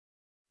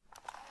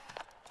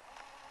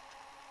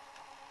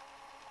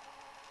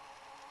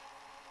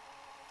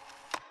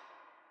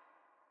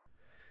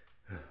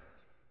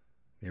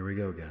we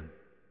go again.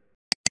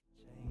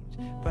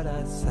 But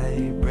I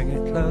say, bring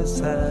it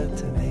closer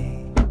to me.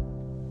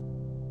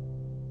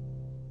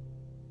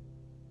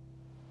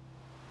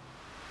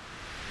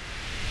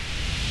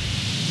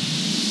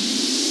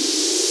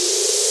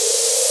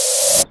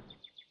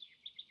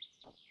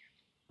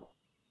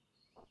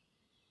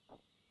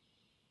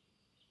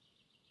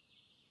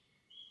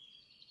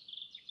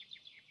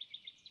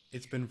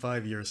 It's been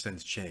 5 years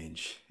since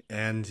Change,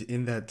 and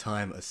in that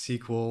time a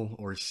sequel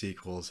or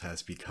sequels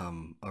has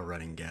become a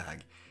running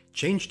gag.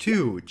 Change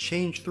 2,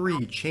 Change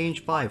 3,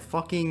 Change 5,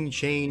 fucking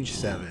Change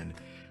 7.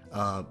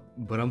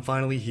 But I'm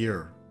finally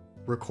here,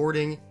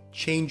 recording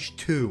Change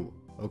 2,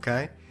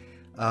 okay?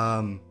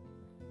 But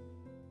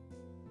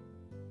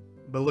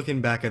looking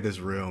back at this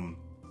room,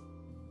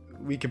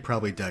 we could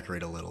probably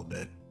decorate a little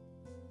bit.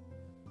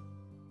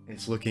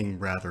 It's looking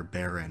rather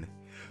barren.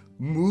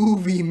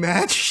 Movie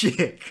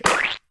magic!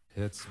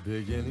 It's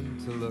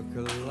beginning to look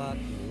a lot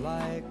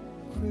like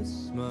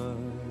Christmas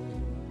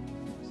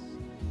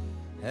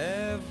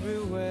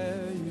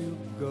everywhere you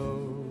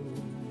go.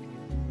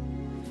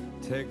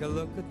 Take a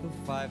look at the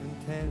 5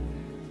 and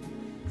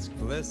 10. It's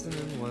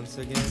glistening once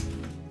again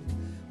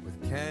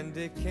with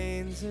candy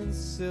canes and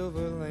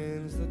silver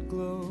lanes that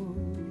glow.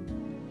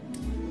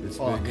 It's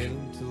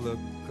beginning to look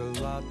a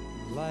lot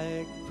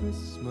like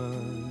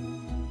Christmas.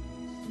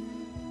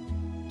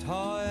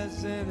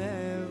 Toys in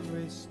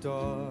every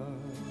store.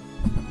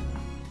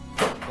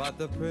 But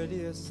the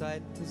prettiest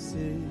sight to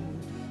see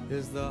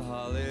is the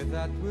holly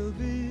that will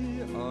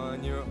be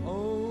on your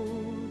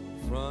own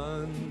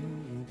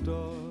front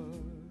door.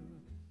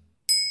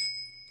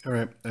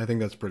 Alright, I think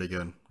that's pretty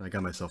good. I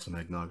got myself some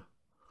eggnog.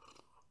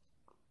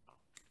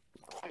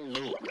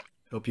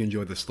 Hope you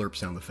enjoyed the slurp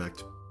sound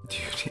effect.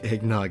 Dude,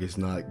 eggnog is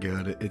not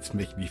good. It's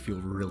making me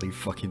feel really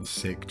fucking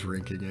sick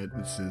drinking it.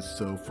 This is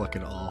so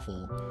fucking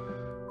awful.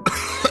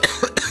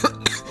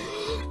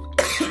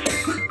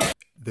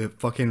 This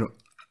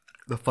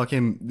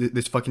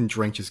fucking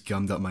drink just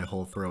gummed up my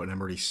whole throat and I'm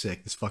already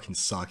sick. This fucking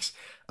sucks.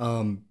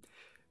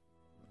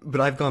 But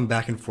I've gone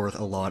back and forth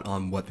a lot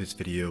on what this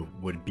video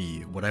would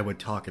be, what I would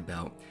talk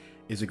about.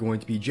 Is it going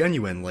to be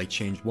genuine like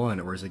Change 1,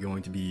 or is it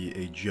going to be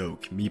a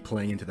joke? Me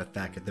playing into the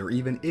fact that there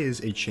even is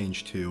a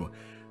Change 2,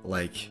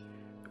 like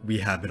we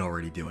have been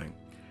already doing.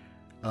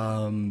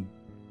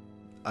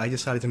 I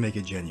decided to make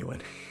it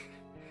genuine.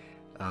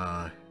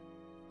 Yeah.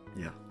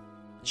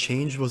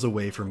 Change was a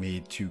way for me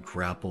to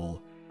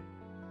grapple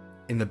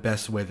in the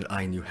best way that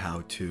I knew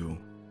how to,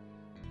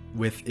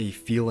 with a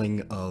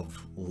feeling of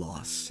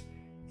loss.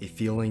 A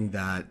feeling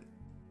that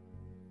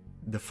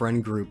the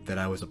friend group that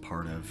I was a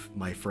part of,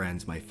 my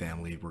friends, my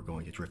family, were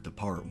going to drift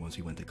apart once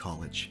we went to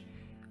college.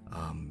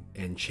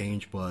 And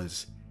Change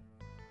was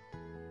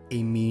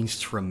a means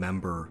to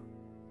remember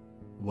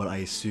what I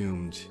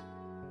assumed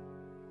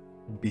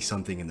would be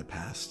something in the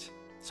past.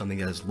 Something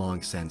that has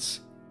long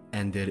since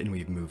ended and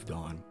we've moved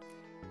on.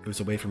 It was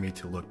a way for me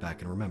to look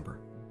back and remember.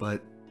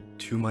 But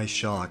to my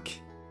shock,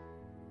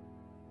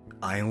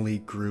 I only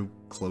grew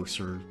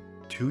closer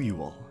to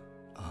you all.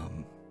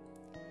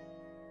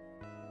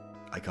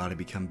 I gotta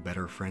become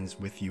better friends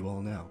with you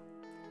all now.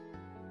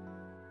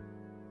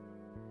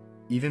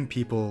 Even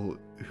people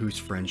whose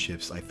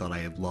friendships I thought I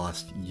had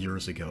lost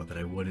years ago that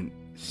I wouldn't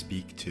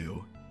speak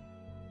to,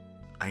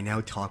 I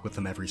now talk with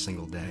them every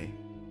single day.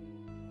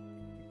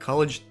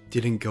 College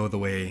didn't go the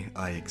way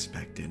I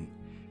expected.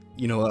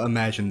 You know,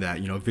 imagine that,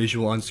 you know,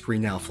 visual on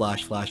screen now,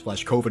 flash, flash,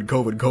 flash, COVID,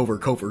 COVID,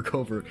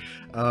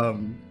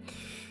 COVID.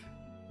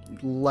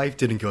 Life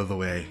didn't go the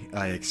way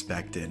I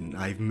expected.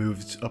 I've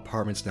moved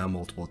apartments now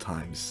multiple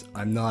times.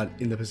 I'm not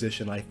in the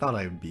position I thought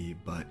I would be,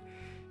 but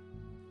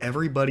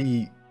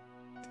everybody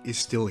is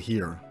still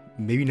here.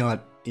 Maybe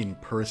not in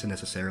person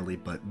necessarily,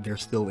 but they're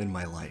still in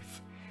my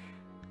life.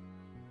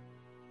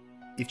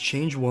 If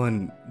Change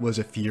 1 was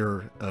a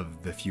fear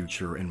of the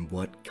future and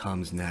what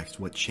comes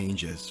next, what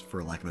changes,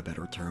 for lack of a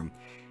better term,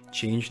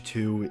 Change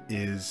 2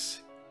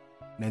 is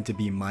meant to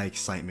be my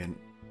excitement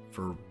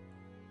for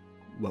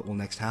what will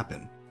next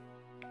happen.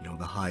 You know,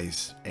 the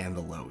highs and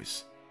the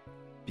lows.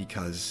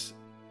 Because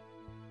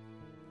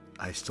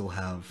I still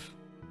have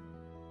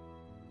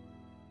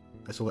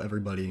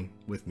everybody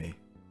with me.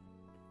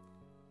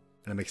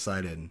 And I'm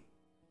excited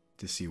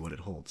to see what it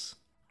holds.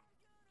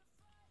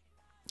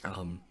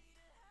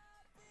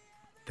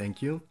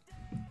 Thank you.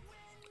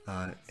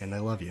 And I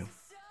love you.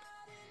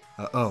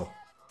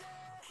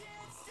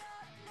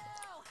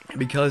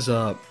 Because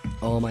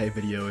all my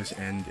videos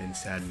end in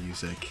sad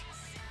music,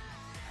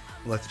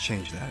 let's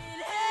change that.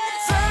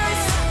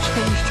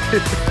 Changed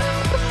it.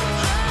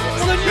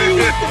 Well, then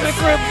you eat the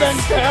McRib then,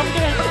 Cam.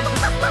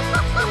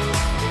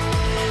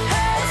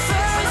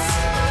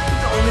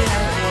 Only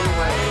has one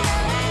way.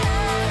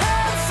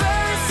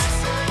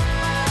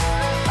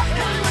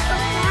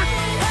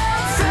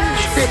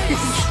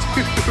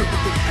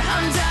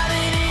 I'm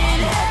diving in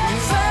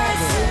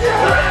headfirst.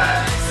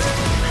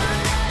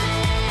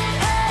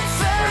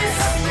 Are you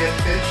happy yet,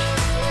 bitch?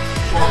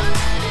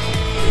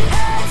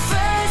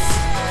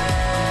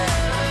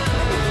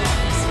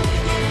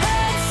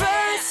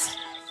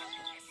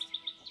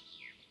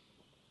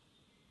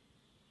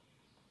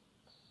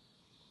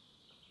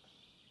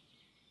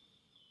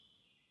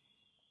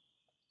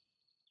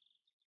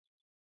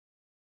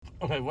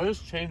 Okay, what is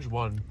change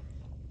one?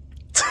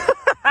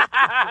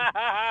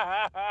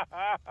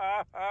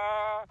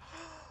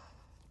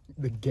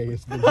 The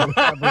gayest video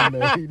ever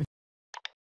made.